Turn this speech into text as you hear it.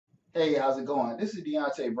Hey, how's it going? This is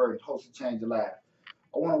Deonte Burden, host of Change Your Life.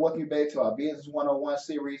 I want to welcome you back to our Business 101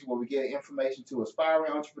 series where we get information to aspiring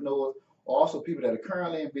entrepreneurs or also people that are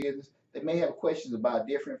currently in business that may have questions about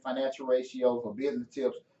different financial ratios or business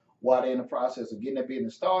tips while they're in the process of getting their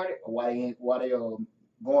business started or while they are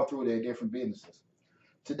going through their different businesses.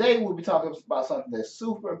 Today, we'll be talking about something that's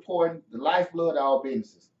super important, the lifeblood of all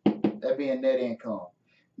businesses, that being net income.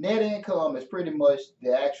 Net income is pretty much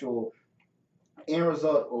the actual end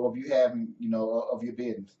result of you having, of your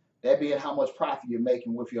business. That being how much profit you're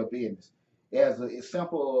making with your business. As a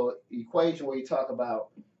simple equation where you talk about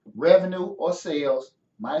revenue or sales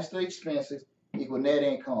minus the expenses equal net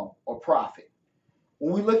income or profit.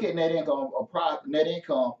 When we look at net income or profit,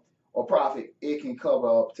 it can cover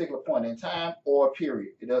a particular point in time or a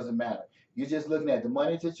period. It doesn't matter. You're just looking at the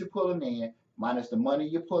money that you're pulling in minus the money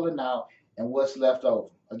you're pulling out and what's left over.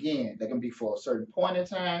 Again, that can be for a certain point in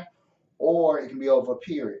time or it can be over a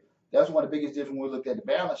period. That's one of the biggest differences when we look at the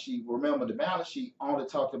balance sheet. Remember, the balance sheet only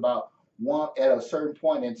talked about one at a certain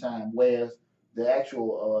point in time, whereas the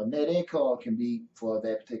actual net income can be for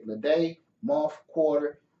that particular day, month,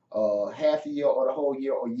 quarter, half a year, or the whole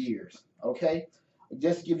year, or years. Okay,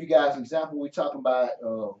 just to give you guys an example, we're talking about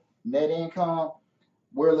net income.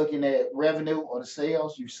 We're looking at revenue or the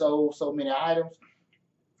sales. You sold so many items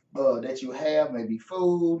that you have, maybe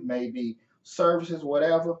food, maybe services,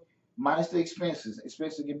 whatever, minus the expenses.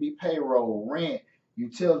 Expenses can be payroll, rent,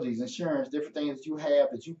 utilities, insurance, different things that you have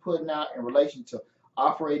that you putting out in relation to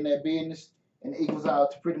operating that business, and it equals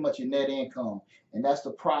out to pretty much your net income. And that's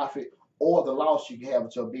the profit or the loss you can have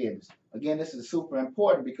with your business. Again, this is super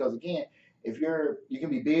important because again, if you can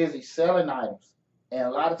be busy selling items, and a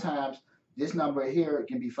lot of times this number here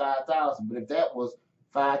can be 5,000, but if that was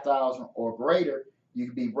 5,000 or greater, you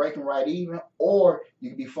could be breaking right even, or you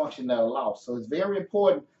could be functioning at a loss. So it's very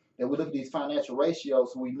important that we look at these financial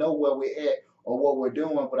ratios so we know where we're at or what we're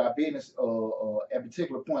doing with our business at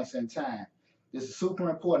particular points in time. This is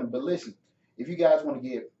super important. But listen, if you guys want to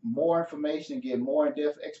get more information, get more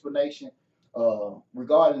in-depth explanation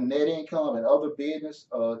regarding net income and other business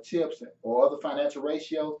tips or other financial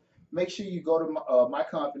ratios, make sure you go to my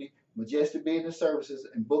company, Majestic Business Services,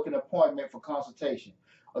 and book an appointment for consultation.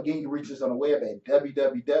 Again, you can reach us on the web at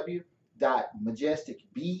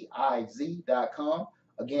www.majesticbiz.com.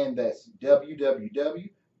 Again, that's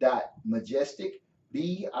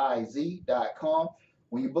www.majesticbiz.com.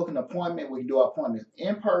 When you book an appointment, we can do our appointments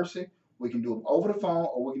in person, we can do them over the phone,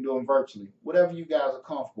 or we can do them virtually, whatever you guys are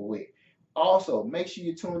comfortable with. Also, make sure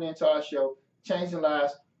you tune into our show, Changing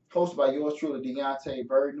Lives, hosted by yours truly, Deonte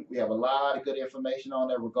Burden. We have a lot of good information on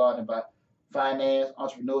there regarding about finance,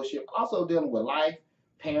 entrepreneurship, also dealing with life,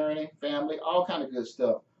 parenting, family, all kind of good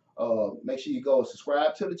stuff. Make sure you go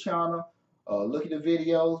subscribe to the channel, look at the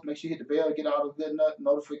videos, make sure you hit the bell to get all the good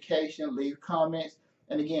notifications, leave comments.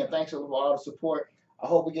 And again, thanks for all the support. I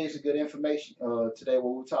hope we gave you some good information today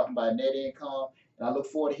where we're talking about net income, and I look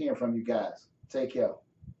forward to hearing from you guys. Take care.